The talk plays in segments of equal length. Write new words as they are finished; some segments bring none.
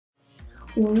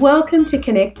Welcome to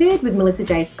Connected with Melissa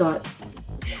J. Scott.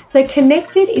 So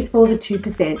Connected is for the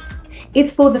 2%.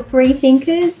 It's for the free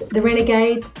thinkers, the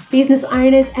renegades, business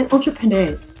owners and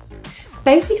entrepreneurs.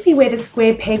 Basically, we're the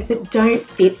square pegs that don't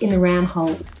fit in the round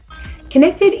holes.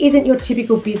 Connected isn't your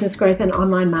typical business growth and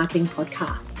online marketing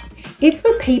podcast. It's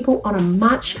for people on a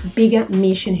much bigger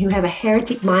mission who have a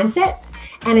heretic mindset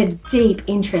and a deep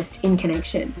interest in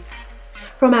connection.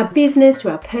 From our business to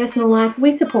our personal life,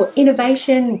 we support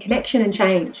innovation, connection and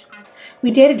change. We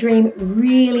dare to dream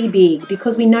really big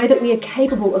because we know that we are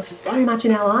capable of so much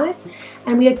in our lives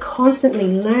and we are constantly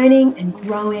learning and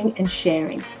growing and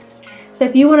sharing. So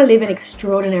if you want to live an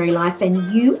extraordinary life,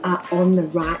 then you are on the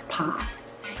right path.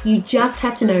 You just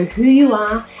have to know who you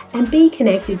are and be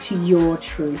connected to your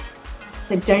truth.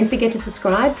 So don't forget to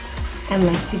subscribe and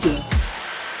let's begin.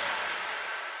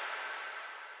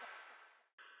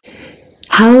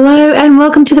 Hello and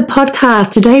welcome to the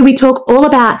podcast. Today we talk all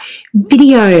about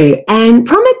video and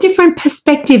from a different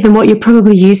perspective than what you're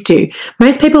probably used to.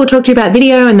 Most people will talk to you about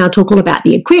video and they'll talk all about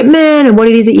the equipment and what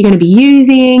it is that you're going to be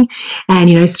using and,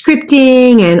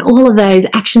 scripting and all of those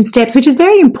action steps, which is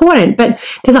very important, but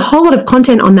there's a whole lot of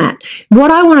content on that. What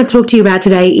I want to talk to you about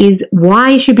today is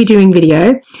why you should be doing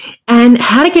video and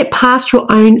how to get past your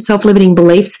own self-limiting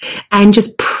beliefs and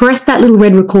just press that little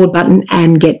red record button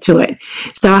and get to it.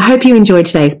 So I hope you enjoyed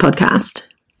today's podcast.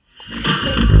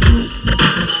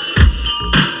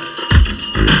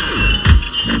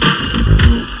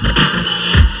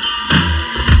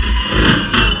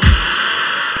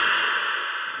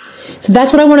 So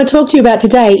that's what I want to talk to you about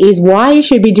today is why you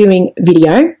should be doing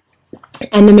video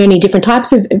and the many different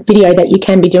types of video that you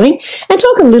can be doing and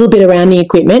talk a little bit around the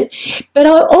equipment. But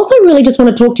I also really just want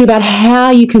to talk to you about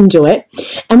how you can do it.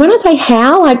 And when I say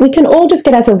how, we can all just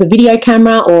get ourselves a video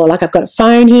camera or I've got a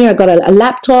phone here, I've got a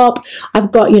laptop,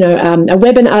 I've got, a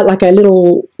webinar, a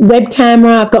little web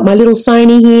camera, I've got my little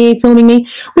Sony here filming me.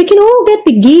 We can all get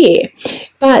the gear.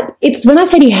 But it's when I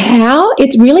say to you how,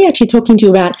 it's really actually talking to you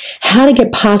about how to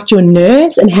get past your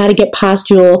nerves and how to get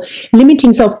past your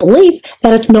limiting self-belief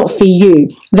that it's not for you.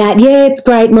 That, it's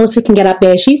great, Melissa can get up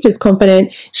there, she's just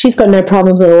confident, she's got no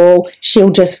problems at all,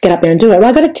 she'll just get up there and do it. Well,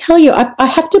 I got to tell you, I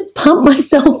have to pump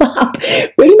myself up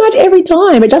pretty much every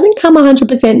time. It doesn't come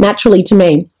 100% naturally to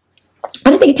me. I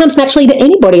don't think it comes naturally to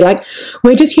anybody.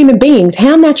 We're just human beings.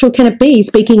 How natural can it be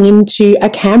speaking into a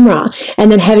camera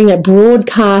and then having it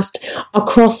broadcast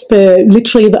across for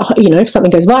literally, if something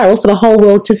goes viral, for the whole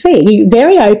world to see? You're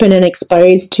very open and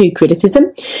exposed to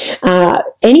criticism.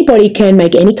 Anybody can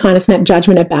make any kind of snap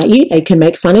judgment about you. They can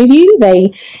make fun of you.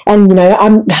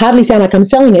 I'm hardly sound like I'm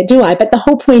selling it, do I? But the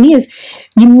whole point is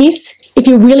if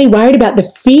you're really worried about the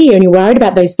fear and you're worried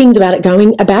about those things about it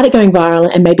going viral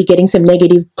and maybe getting some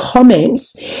negative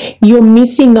comments, you're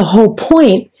missing the whole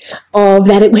point of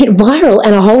that it went viral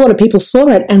and a whole lot of people saw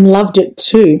it and loved it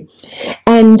too.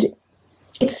 And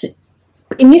it's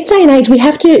in this day and age, we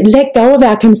have to let go of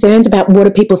our concerns about what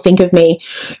do people think of me?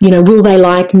 Will they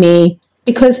like me?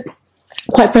 Because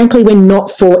quite frankly, we're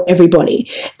not for everybody.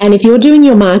 And if you're doing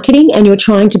your marketing and you're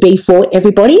trying to be for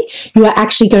everybody, you are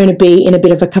actually going to be in a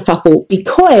bit of a kerfuffle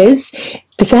because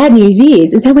the sad news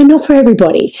is that we're not for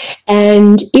everybody.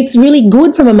 And it's really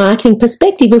good from a marketing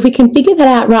perspective if we can figure that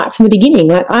out right from the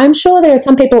beginning. I'm sure there are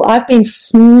some people, I've been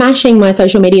smashing my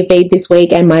social media feed this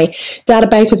week and my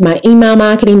database with my email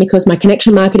marketing because my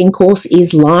connection marketing course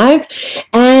is live.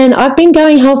 And I've been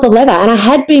going hell for leather and I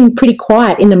had been pretty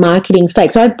quiet in the marketing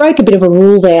state. So I broke a bit of a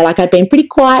rule there. I'd been pretty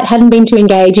quiet, hadn't been too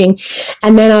engaging.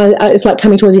 And then it's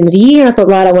coming towards the end of the year and I thought,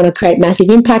 right, I want to create massive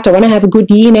impact. I want to have a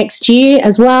good year next year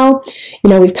as well.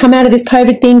 We've come out of this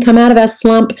COVID thing, come out of our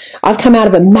slump. I've come out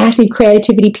of a massive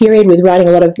creativity period with writing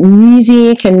a lot of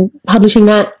music and publishing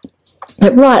that.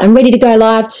 Right, I'm ready to go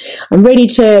live. I'm ready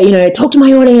to, talk to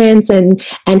my audience and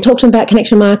talk to them about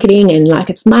connection marketing and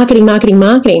it's marketing.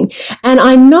 And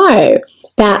I know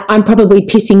that I'm probably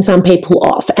pissing some people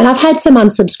off. And I've had some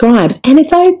unsubscribes and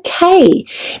it's okay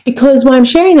because why I'm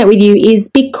sharing that with you is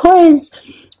because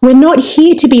we're not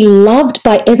here to be loved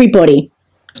by everybody.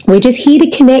 We're just here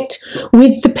to connect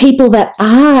with the people that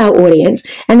are our audience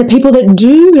and the people that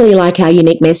do really like our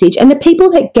unique message and the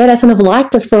people that get us and have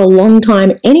liked us for a long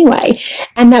time anyway.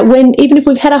 And that even if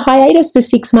we've had a hiatus for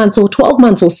 6 months or 12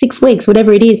 months or 6 weeks,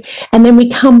 whatever it is, and then we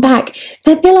come back,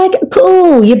 that they're like,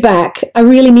 cool, you're back. I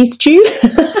really missed you.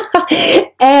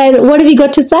 And what have you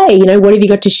got to say? What have you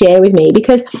got to share with me?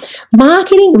 Because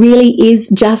marketing really is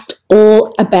just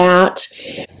all about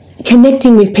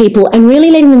connecting with people and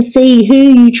really letting them see who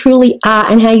you truly are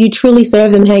and how you truly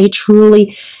serve them, how you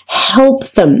truly help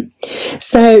them.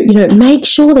 So, make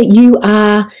sure that you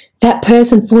are that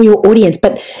person for your audience.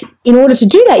 But in order to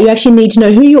do that, you actually need to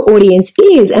know who your audience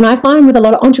is. And I find with a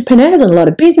lot of entrepreneurs and a lot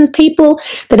of business people,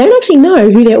 they don't actually know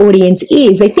who their audience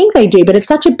is. They think they do, but it's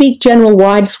such a big, general,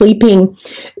 wide, sweeping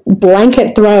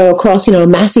blanket throw across, a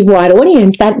massive, wide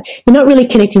audience that you're not really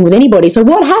connecting with anybody. So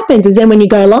what happens is then when you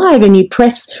go live and you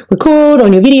press record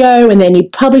on your video and then you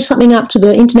publish something up to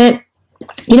the internet,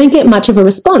 you don't get much of a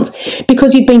response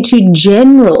because you've been too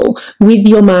general with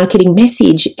your marketing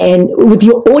message and with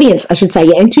your audience, I should say,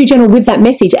 and too general with that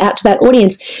message out to that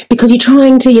audience because you're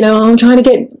trying to, I'm trying to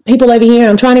get people over here and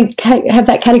I'm trying to have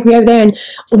that category over there and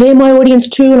they're my audience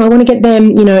too and I want to get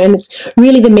them, and it's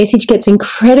really the message gets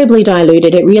incredibly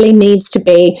diluted. It really needs to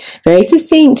be very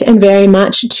succinct and very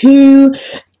much to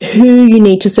who you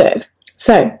need to serve.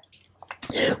 So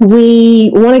we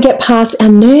want to get past our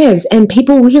nerves and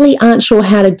people really aren't sure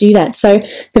how to do that. So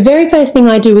the very first thing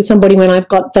I do with somebody when I've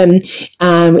got them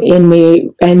and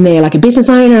they're like a business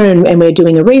owner and we're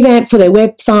doing a revamp for their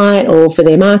website or for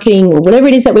their marketing or whatever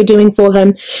it is that we're doing for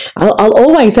them, I'll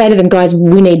always say to them, guys,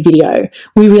 we need video.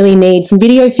 We really need some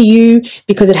video for you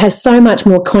because it has so much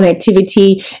more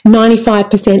connectivity.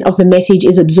 95% of the message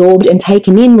is absorbed and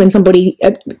taken in when somebody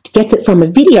gets it from a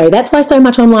video. That's why so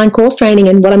much online course training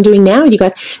and what I'm doing now with you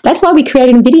guys, that's why we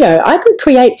created a video. I could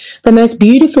create the most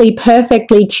beautifully,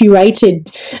 perfectly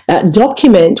curated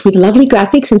document with lovely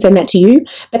graphics and send that to you,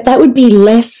 but that would be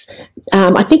less.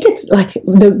 I think it's like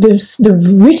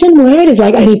the written word is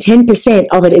like only 10%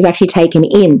 of it is actually taken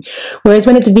in. Whereas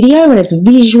when it's video and it's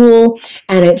visual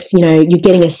and it's, you're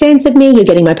getting a sense of me, you're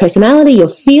getting my personality, you're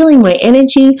feeling my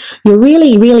energy, you're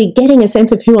really, really getting a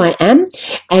sense of who I am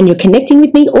and you're connecting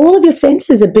with me, all of your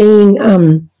senses are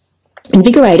being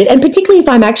invigorated, and particularly if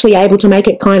I'm actually able to make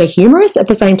it kind of humorous at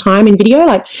the same time in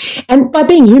video, and by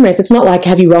being humorous, it's not like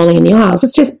have you rolling in the aisles,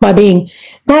 it's just by being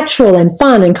natural and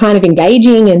fun and kind of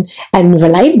engaging and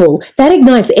relatable, that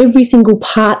ignites every single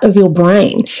part of your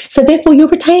brain. So therefore you're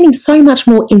retaining so much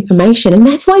more information, and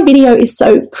that's why video is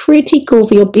so critical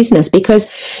for your business, because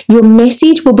your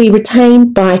message will be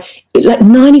retained by like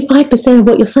 95% of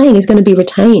what you're saying is going to be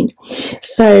retained.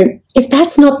 So if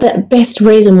that's not the best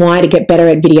reason why to get better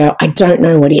at video, I don't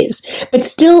know what is. But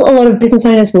still, a lot of business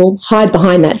owners will hide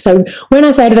behind that. So when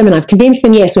I say to them, and I've convinced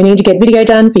them, yes, we need to get video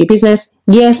done for your business.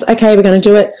 Yes, okay, we're going to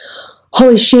do it.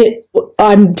 Holy shit,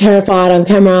 I'm terrified on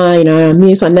camera, I'm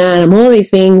this, I'm that, I'm all these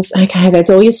things. Okay, that's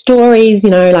all your stories,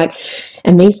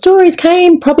 and these stories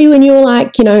came probably when you were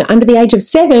under the age of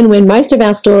 7, when most of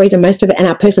our stories and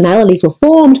our personalities were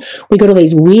formed. We got all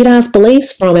these weird ass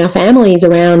beliefs from our families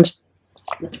around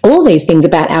all these things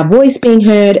about our voice being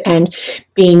heard and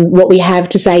being what we have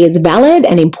to say is valid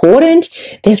and important.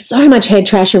 There's so much head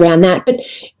trash around that. But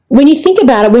when you think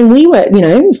about it, when we were,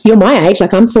 if you're my age,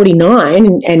 like I'm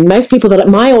 49, and most people that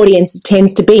my audience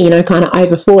tends to be, kind of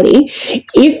over 40,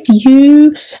 if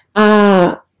you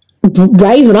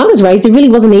raised when I was raised, there really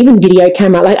wasn't even video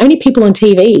camera. Like only people on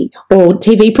TV or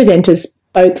TV presenters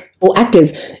spoke, or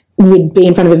actors would be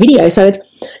in front of a video. So it's,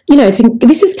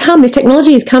 this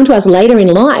technology has come to us later in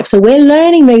life. So we're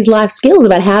learning these life skills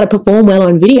about how to perform well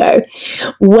on video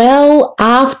well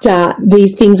after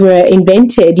these things were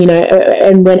invented,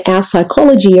 and when our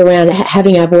psychology around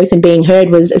having our voice and being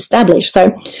heard was established. So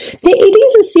it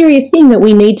is a serious thing that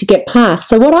we need to get past.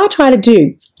 So what I try to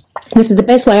do, this is the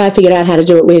best way I figured out how to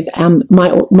do it with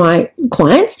my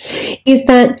clients, is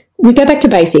that we go back to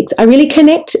basics. I really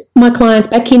connect my clients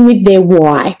back in with their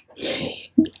why.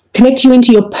 Connect you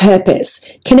into your purpose.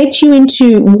 Connect you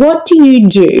into what do you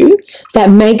do that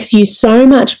makes you so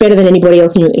much better than anybody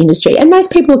else in your industry. And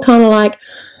most people are kind of like,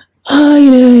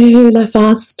 like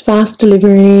fast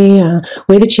delivery,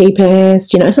 we're the cheapest,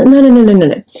 So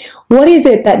no. What is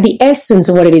it that the essence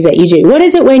of what it is that you do? What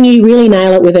is it when you really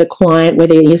nail it with a client,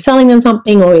 whether you're selling them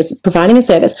something or you're providing a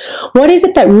service? What is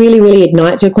it that really, really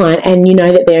ignites your client and you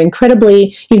know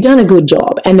that you've done a good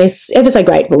job and they're ever so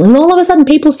grateful? And all of a sudden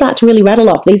people start to really rattle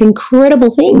off these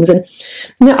incredible things. And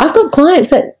I've got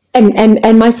clients that,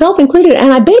 and myself included,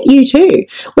 and I bet you too,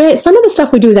 where some of the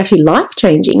stuff we do is actually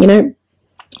life-changing,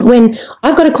 When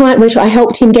I've got a client which I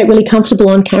helped him get really comfortable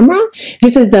on camera,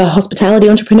 this is the hospitality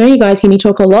entrepreneur you guys hear me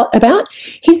talk a lot about.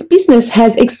 His business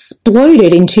has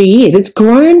exploded in 2 years. It's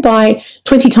grown by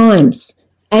 20 times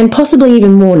and possibly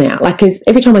even more now. Because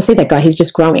every time I see that guy, he's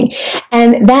just growing.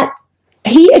 And that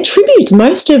he attributes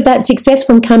most of that success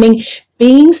from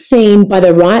being seen by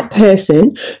the right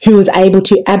person who was able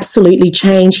to absolutely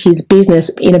change his business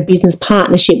in a business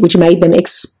partnership, which made them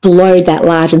explode that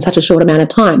large in such a short amount of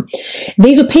time.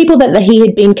 These were people that he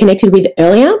had been connected with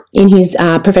earlier in his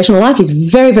professional life. He's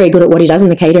very, very good at what he does in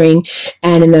the catering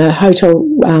and in the hotel,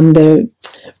 the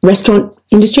restaurant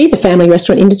industry, the family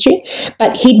restaurant industry,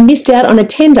 but he'd missed out on a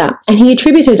tender, and he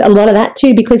attributed a lot of that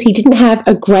to because he didn't have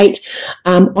a great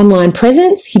online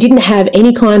presence. He didn't have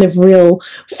any kind of real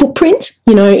footprint,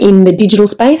 in the digital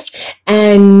space,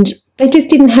 and they just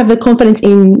didn't have the confidence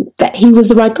in that he was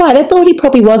the right guy. They thought he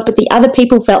probably was, but the other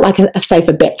people felt like a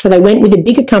safer bet. So they went with a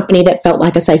bigger company that felt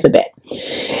like a safer bet.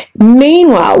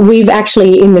 Meanwhile, we've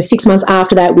actually, in the 6 months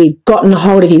after that, we've gotten a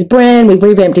hold of his brand. We've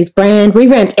revamped his brand,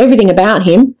 revamped everything about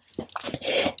him.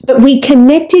 But we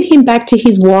connected him back to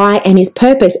his why and his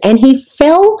purpose. And he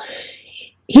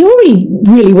already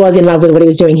really was in love with what he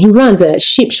was doing. He runs a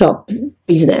ship shop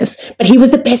business, but he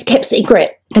was the best kept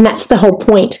secret. And that's the whole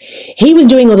point. He was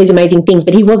doing all these amazing things,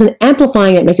 but he wasn't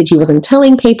amplifying that message. He wasn't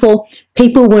telling people.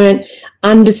 People weren't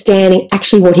understanding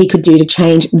actually what he could do to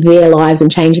change their lives and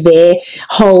change their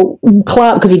whole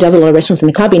club, because he does a lot of restaurants in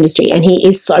the club industry, and he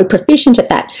is so proficient at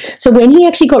that. So when he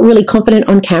actually got really confident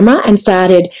on camera and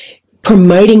started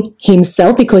promoting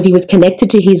himself because he was connected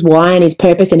to his why and his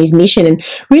purpose and his mission, and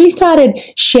really started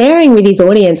sharing with his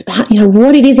audience about,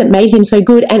 what it is that made him so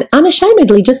good, and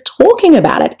unashamedly just talking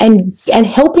about it and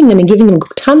helping them and giving them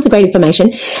tons of great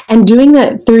information, and doing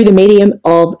that through the medium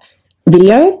of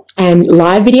video and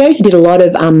live video. He did a lot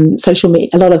of social media,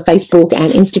 a lot of Facebook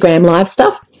and Instagram live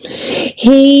stuff.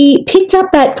 He picked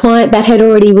up that client that had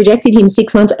already rejected him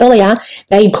 6 months earlier.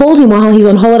 They called him while he was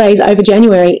on holidays over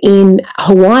January in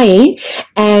Hawaii,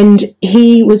 and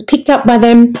he was picked up by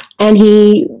them, and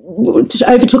he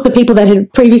overtook the people that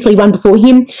had previously run before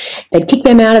him. They'd kicked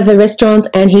them out of the restaurants,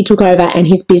 and he took over, and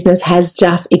his business has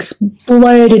just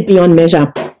exploded beyond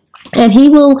measure. And he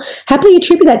will happily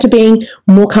attribute that to being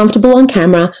more comfortable on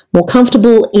camera, more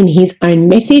comfortable in his own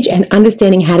message, and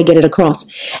understanding how to get it across.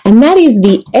 And that is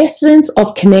the essence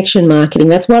of connection marketing.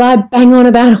 That's what I bang on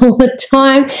about all the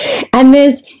time. And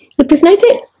there's no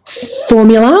set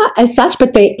formula as such,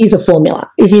 but there is a formula,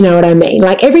 if you know what I mean.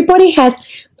 Like, everybody has,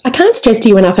 I can't stress to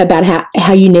you enough about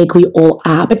how unique we all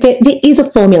are, but there is a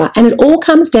formula, and it all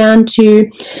comes down to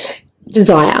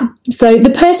desire. So the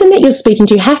person that you're speaking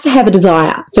to has to have a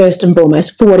desire first and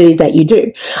foremost for what it is that you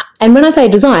do. And when I say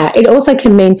desire, it also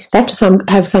can mean they have to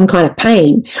have some kind of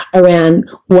pain around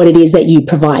what it is that you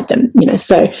provide them.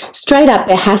 So straight up,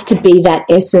 there has to be that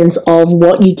essence of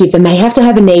what you give them. They have to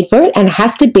have a need for it, and it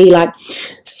has to be like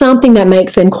something that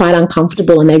makes them quite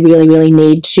uncomfortable, and they really, really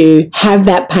need to have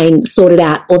that pain sorted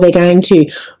out, or they're going to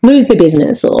lose the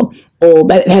business, or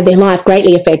have their life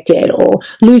greatly affected, or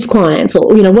lose clients,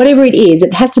 or, whatever it is.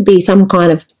 It has to be some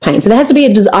kind of pain. So there has to be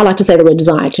I like to say the word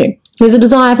desire too. There's a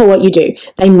desire for what you do.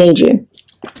 They need you.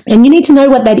 And you need to know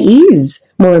what that is,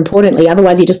 more importantly.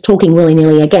 Otherwise, you're just talking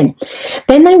willy-nilly again.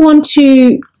 Then they want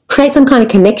to create some kind of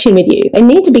connection with you. They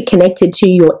need to be connected to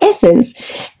your essence,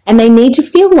 and they need to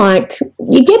feel like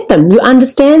you get them, you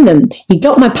understand them, you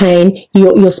got my pain,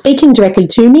 you're speaking directly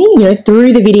to me,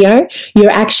 through the video.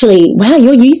 You're actually,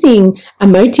 you're using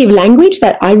emotive language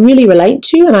that I really relate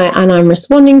to, and I'm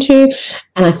responding to,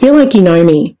 and I feel like you know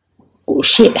me. Oh,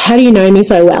 shit, how do you know me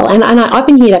so well? And I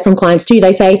often hear that from clients too.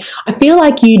 They say, I feel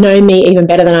like you know me even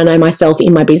better than I know myself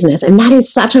in my business. And that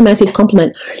is such a massive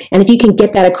compliment. And if you can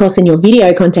get that across in your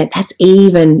video content, that's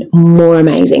even more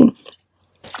amazing.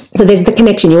 So there's the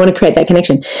connection. You want to create that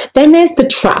connection. Then there's the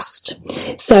trust.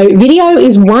 So video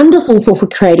is wonderful for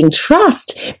creating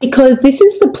trust, because this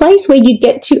is the place where you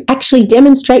get to actually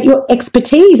demonstrate your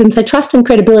expertise. And so trust and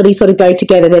credibility sort of go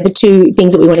together. They're the two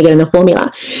things that we want to get in the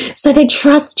formula. So they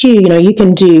trust you. You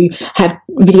can have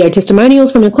video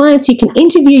testimonials from your clients. You can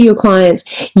interview your clients.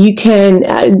 You can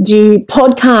do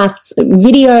podcasts,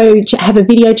 have a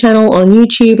video channel on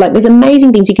YouTube. Like, there's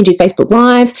amazing things. You can do Facebook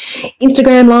Lives,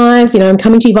 Instagram Lives. I'm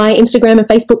coming to you via Instagram and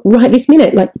Facebook right this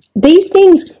minute. Like, these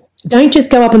things don't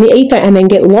just go up in the ether and then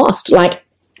get lost. Like,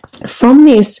 from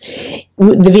this,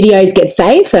 the videos get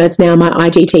saved. So it's now my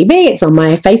IGTV. It's on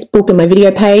my Facebook and my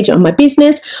video page on my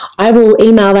business. I will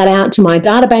email that out to my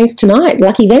database tonight.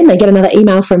 Lucky them, they get another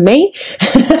email from me.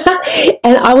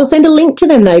 And I will send a link to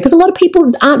them, though, because a lot of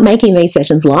people aren't making these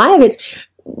sessions live.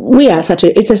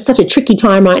 It's such a tricky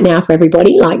time right now for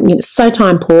everybody. Like, so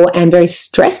time poor and very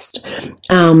stressed.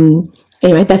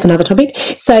 Anyway, that's another topic.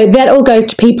 So that all goes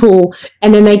to people,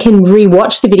 and then they can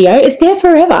re-watch the video. It's there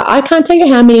forever. I can't tell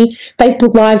you how many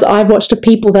Facebook Lives I've watched of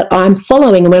people that I'm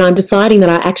following, and when I'm deciding that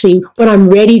when I'm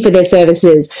ready for their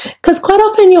services, because quite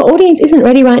often your audience isn't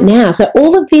ready right now. So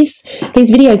all of these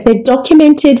videos, they're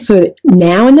documented for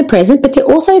now and the present, but they're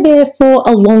also there for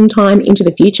a long time into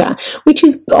the future, which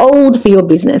is gold for your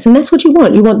business. And that's what you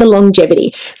want. You want the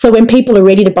longevity. So when people are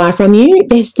ready to buy from you,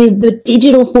 there's the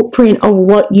digital footprint of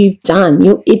what you've done.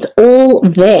 It's all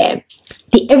there.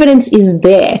 The evidence is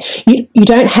there. You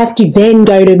don't have to then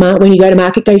when you go to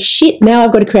market, go, shit, now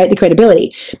I've got to create the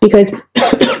credibility. Because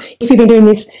if you've been doing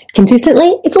this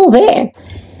consistently, it's all there.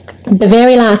 The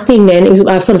very last thing then,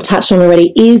 I've sort of touched on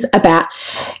already, is about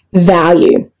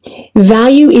value.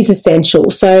 Value is essential.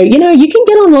 So, you can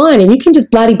get online and you can just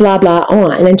bloody blah, blah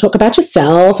on and then talk about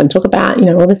yourself and talk about,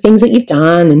 all the things that you've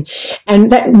done and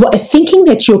that thinking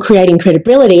that you're creating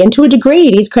credibility, and to a degree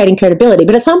it is creating credibility,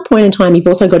 but at some point in time you've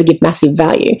also got to give massive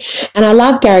value. And I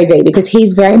love Gary Vee because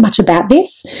he's very much about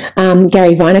this.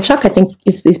 Gary Vaynerchuk, I think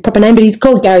is his proper name, but he's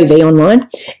called Gary Vee online,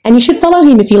 and you should follow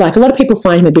him if you like. A lot of people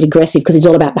find him a bit aggressive because he's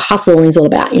all about the hustle and he's all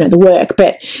about, the work,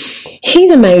 but he's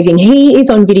amazing. He is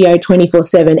on video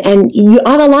 24/7. And you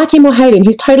either like him or hate him.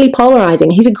 He's totally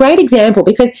polarizing. He's a great example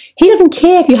because he doesn't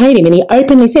care if you hate him, and he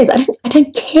openly says, I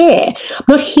don't care. I'm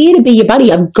not here to be your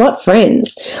buddy. I've got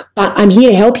friends, but I'm here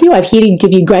to help you. I'm here to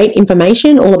give you great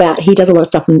information all about, he does a lot of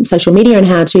stuff on social media and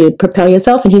how to propel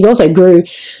yourself. And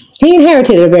he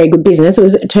inherited a very good business. It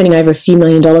was turning over a few $1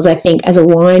 million, I think, as a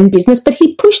wine business, but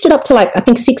he pushed it up to I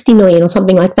think 60 million or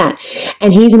something like that.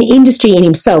 And he's an industry in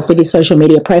himself with his social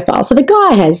media profile. So the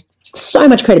guy has so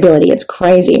much credibility. It's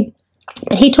crazy.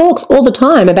 He talks all the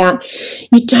time about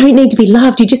you don't need to be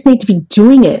loved, you just need to be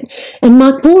doing it. And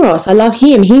Mark Bouros, I love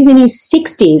him. He's in his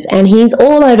 60s and he's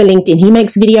all over LinkedIn. He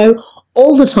makes video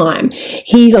all the time.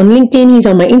 He's on LinkedIn, he's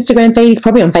on my Instagram feed, he's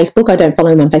probably on Facebook. I don't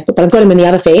follow him on Facebook, but I've got him in the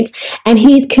other feeds. And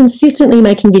he's consistently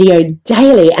making video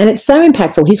daily, and it's so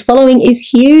impactful. His following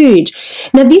is huge.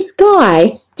 Now, this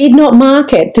guy did not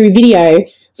market through video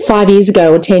 5 years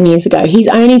ago or 10 years ago. He's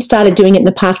only started doing it in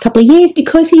the past couple of years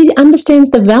because he understands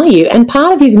the value. And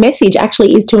part of his message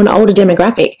actually is to an older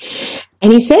demographic.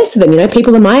 And he says to them,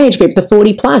 people in my age group, the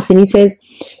 40 plus, and he says,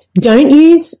 don't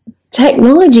use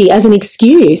technology as an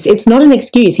excuse. It's not an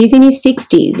excuse. He's in his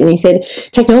 60s and he said,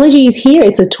 technology is here.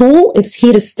 It's a tool. It's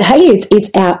here to stay.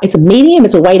 It's a medium.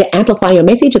 It's a way to amplify your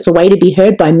message. It's a way to be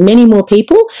heard by many more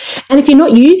people. And if you're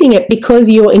not using it because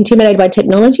you're intimidated by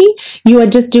technology, you are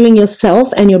just doing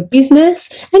yourself and your business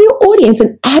and your audience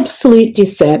an absolute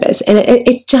disservice. And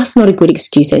it's just not a good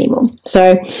excuse anymore.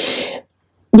 So,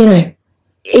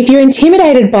 if you're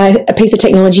intimidated by a piece of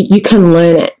technology, you can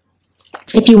learn it.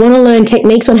 If you want to learn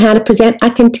techniques on how to present, I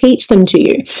can teach them to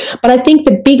you. But I think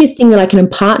the biggest thing that I can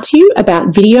impart to you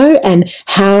about video and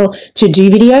how to do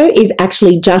video is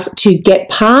actually just to get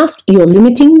past your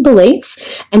limiting beliefs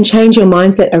and change your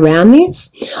mindset around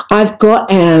this. I've got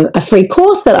a free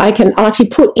course that I'll actually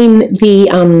put in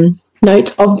the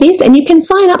notes of this, and you can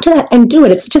sign up to that and do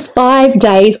it. It's just 5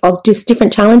 days of just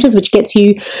different challenges, which gets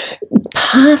you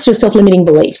past your self-limiting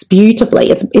beliefs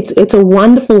beautifully. It's a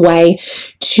wonderful way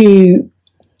to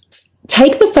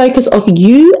take the focus off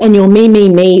you and your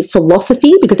me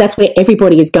philosophy, because that's where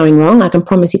everybody is going wrong. I can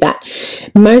promise you that.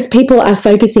 Most people are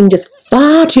focusing just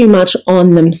far too much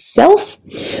on themselves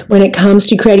when it comes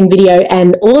to creating video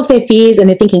and all of their fears, and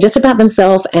they're thinking just about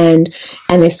themselves and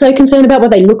they're so concerned about what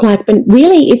they look like. But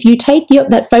really, if you take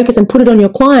that focus and put it on your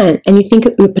client, and you think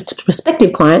of your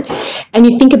prospective client, and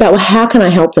you think about, well, how can I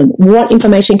help them? What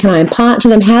information can I impart to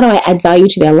them? How do I add value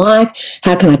to their life?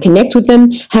 How can I connect with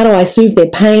them? How do I soothe their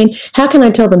pain? How can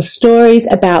I tell them stories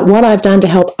about what I've done to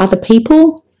help other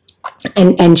people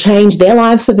and change their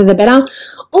lives so that they're better?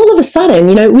 All of a sudden,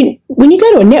 when you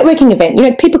go to a networking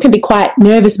event, people can be quite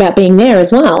nervous about being there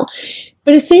as well.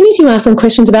 But as soon as you ask them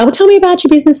questions about, well, tell me about your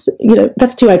business,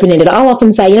 that's too open-ended. I'll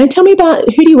often say, tell me about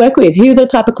who do you work with? Who are the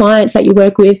type of clients that you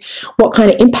work with? What kind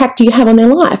of impact do you have on their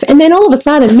life? And then all of a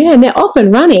sudden, man, they're off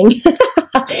and running.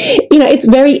 It's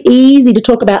very easy to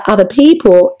talk about other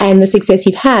people and the success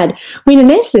you've had, when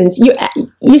in essence,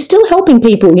 you're still helping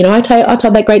people. I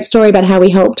told that great story about how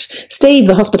we helped Steve,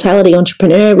 the hospitality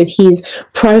entrepreneur, with his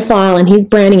profile and his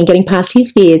branding and getting past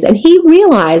his fears. And he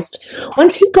realized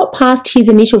once he got past his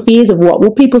initial fears of what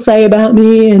will people say about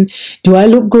me and do I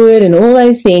look good and all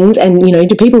those things, and,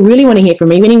 do people really want to hear from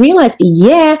me? When he realized,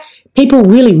 yeah, people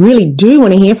really, really do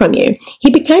want to hear from you, he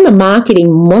became a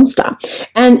marketing monster.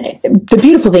 And the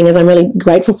beautiful thing is, I'm really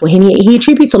grateful for him. He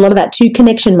attributes a lot of that to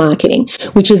connection marketing,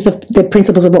 which is the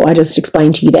principles of what I just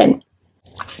explained to you then.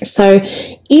 So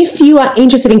if you are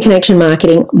interested in connection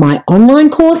marketing, my online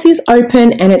course is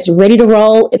open and it's ready to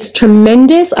roll. It's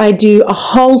tremendous. I do a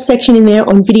whole section in there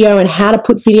on video and how to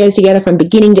put videos together from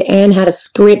beginning to end, how to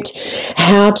script,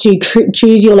 how to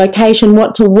choose your location,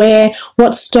 what to wear,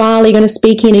 what style you're going to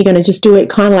speak in. You're going to just do it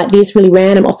kind of like this, really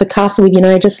random, off the cuff with,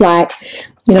 just like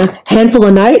handful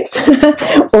of notes,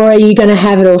 or are you going to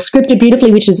have it all scripted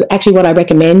beautifully, which is actually what I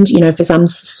recommend, for some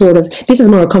sort of, this is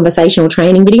more a conversational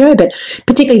training video, but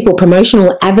particularly for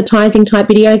promotional advertising type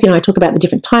videos, I talk about the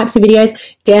different types of videos,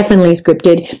 definitely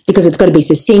scripted, because it's got to be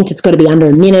succinct, it's got to be under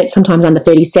a minute, sometimes under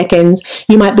 30 seconds.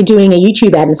 You might be doing a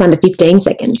YouTube ad and it's under 15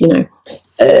 seconds,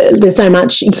 there's so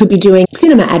much. You could be doing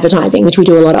cinema advertising, which we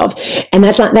do a lot of, and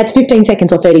that's 15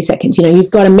 seconds or 30 seconds.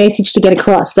 You've got a message to get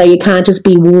across, so you can't just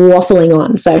be waffling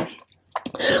on. So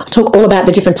I talk all about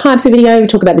the different types of video, we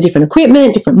talk about the different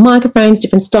equipment, different microphones,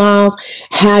 different styles,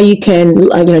 how you can,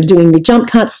 doing the jump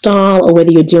cut style, or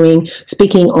whether you're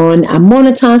speaking on a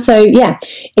monitor. So yeah,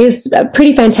 it's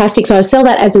pretty fantastic. So I sell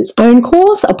that as its own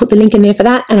course. I'll put the link in there for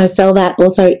that, and I sell that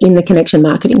also in the Connection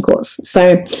Marketing course.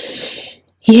 So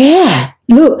yeah,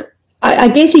 look, I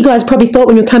guess you guys probably thought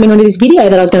when you're coming onto this video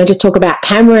that I was going to just talk about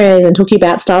cameras and talk to you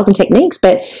about styles and techniques,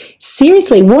 but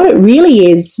seriously, what it really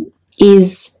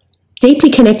is deeply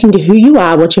connecting to who you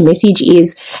are, what your message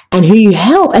is, and who you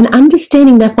help, and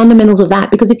understanding the fundamentals of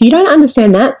that. Because if you don't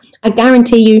understand that, I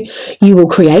guarantee you will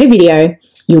create a video,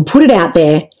 you'll put it out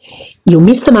there, you'll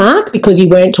miss the mark because you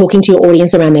weren't talking to your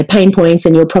audience around their pain points,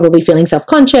 and you're probably feeling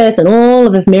self-conscious and all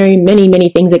of the many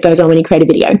things that goes on when you create a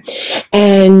video,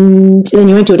 and then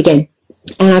you won't do it again.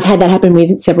 And I've had that happen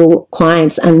with several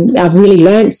clients, and I've really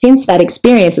learned since that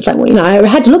experience. It's like, I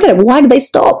had to look at it. Why did they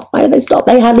stop?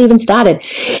 They hardly even started.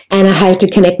 And I had to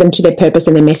connect them to their purpose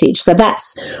and their message. So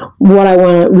that's what I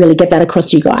want to really get that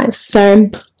across to you guys. So,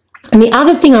 and the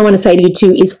other thing I want to say to you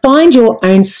too is find your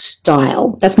own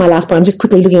style. That's my last point. I'm just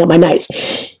quickly looking at my notes.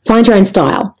 Find your own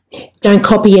style. Don't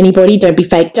copy anybody. Don't be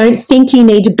fake. Don't think you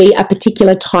need to be a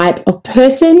particular type of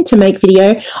person to make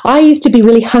video. I used to be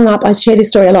really hung up. I share this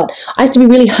story a lot. I used to be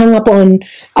really hung up on,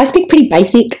 I speak pretty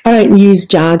basic. I don't use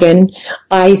jargon.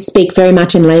 I speak very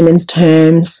much in layman's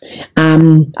terms.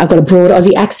 I've got a broad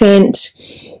Aussie accent.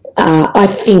 I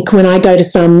think when I go to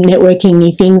some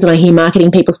networking things and I hear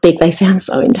marketing people speak, they sound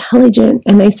so intelligent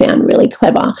and they sound really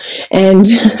clever. And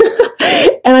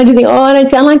and I just think, I don't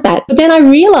sound like that. But then I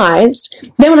realized,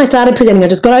 when I started presenting, I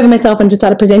just got over myself and just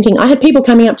started presenting. I had people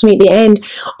coming up to me at the end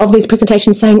of this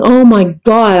presentation saying, oh my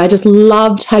God, I just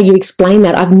loved how you explained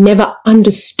that. I've never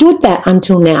understood that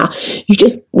until now. You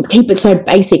just keep it so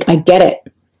basic. I get it.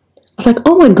 I was like,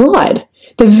 oh my God.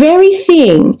 The very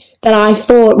thing that I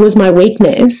thought was my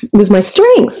weakness was my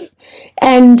strength.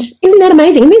 And isn't that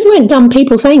amazing? And these weren't dumb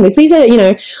people saying this. These are,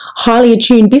 highly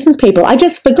attuned business people. I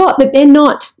just forgot that they're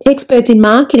not experts in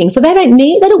marketing. So they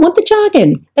don't want the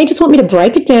jargon. They just want me to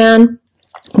break it down,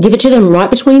 give it to them right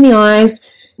between the eyes,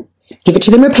 give it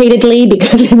to them repeatedly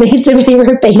because it needs to be a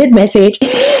repeated message,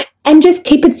 and just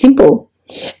keep it simple.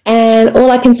 And all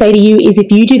I can say to you is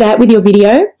if you do that with your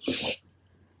video,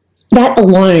 that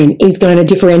alone is going to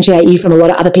differentiate you from a lot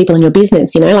of other people in your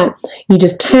business. Like you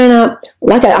just turn up,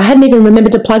 like I hadn't even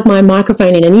remembered to plug my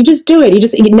microphone in, and you just do it. You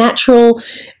just get natural,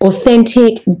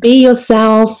 authentic, be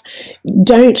yourself.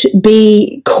 Don't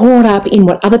be caught up in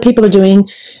what other people are doing.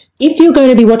 If you're going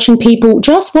to be watching people,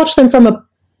 just watch them from a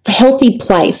healthy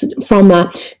place, from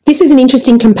this is an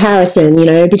interesting comparison,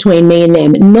 between me and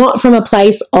them, not from a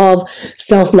place of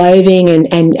self-loathing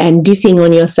and dissing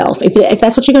on yourself. If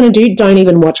that's what you're going to do, don't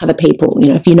even watch other people,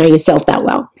 if you know yourself that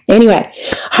well. Anyway,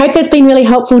 hope that's been really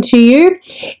helpful to you.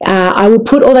 I will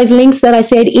put all those links that I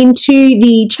said into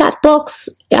the chat box,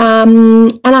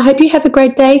 and I hope you have a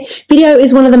great day. Video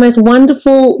is one of the most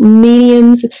wonderful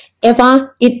mediums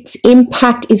ever. Its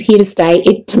impact is here to stay.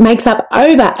 It makes up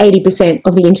over 80%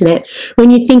 of the internet.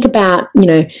 When you think about,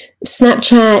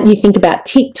 Snapchat, you think about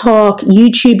TikTok,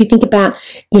 YouTube, you think about,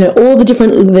 all the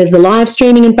different, there's the live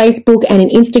streaming in Facebook and in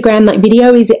Instagram. Like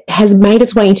video has made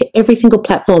its way into every single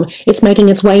platform. It's making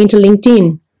its way into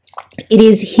LinkedIn. It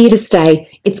is here to stay.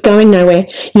 It's going nowhere.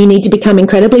 You need to become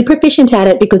incredibly proficient at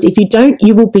it, because if you don't,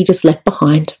 you will be just left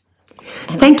behind.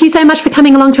 Thank you so much for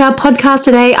coming along to our podcast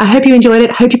today. I hope you enjoyed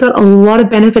it. I hope you got a lot of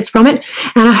benefits from it.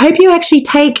 And I hope you actually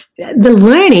take the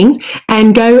learnings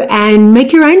and go and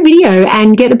make your own video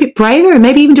and get a bit braver and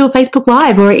maybe even do a Facebook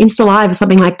Live or an Insta Live or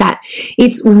something like that.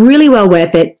 It's really well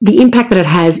worth it. The impact that it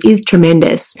has is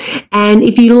tremendous. And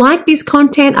if you like this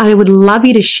content, I would love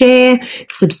you to share,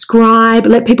 subscribe,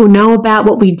 let people know about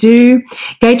what we do.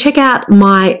 Go check out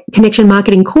my Connection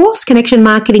Marketing course,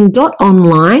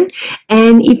 connectionmarketing.online.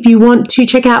 And if you want to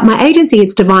check out my agency,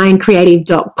 it's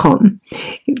divinecreative.com.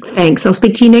 Thanks. I'll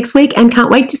speak to you next week and can't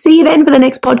wait to see you then for the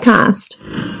next podcast.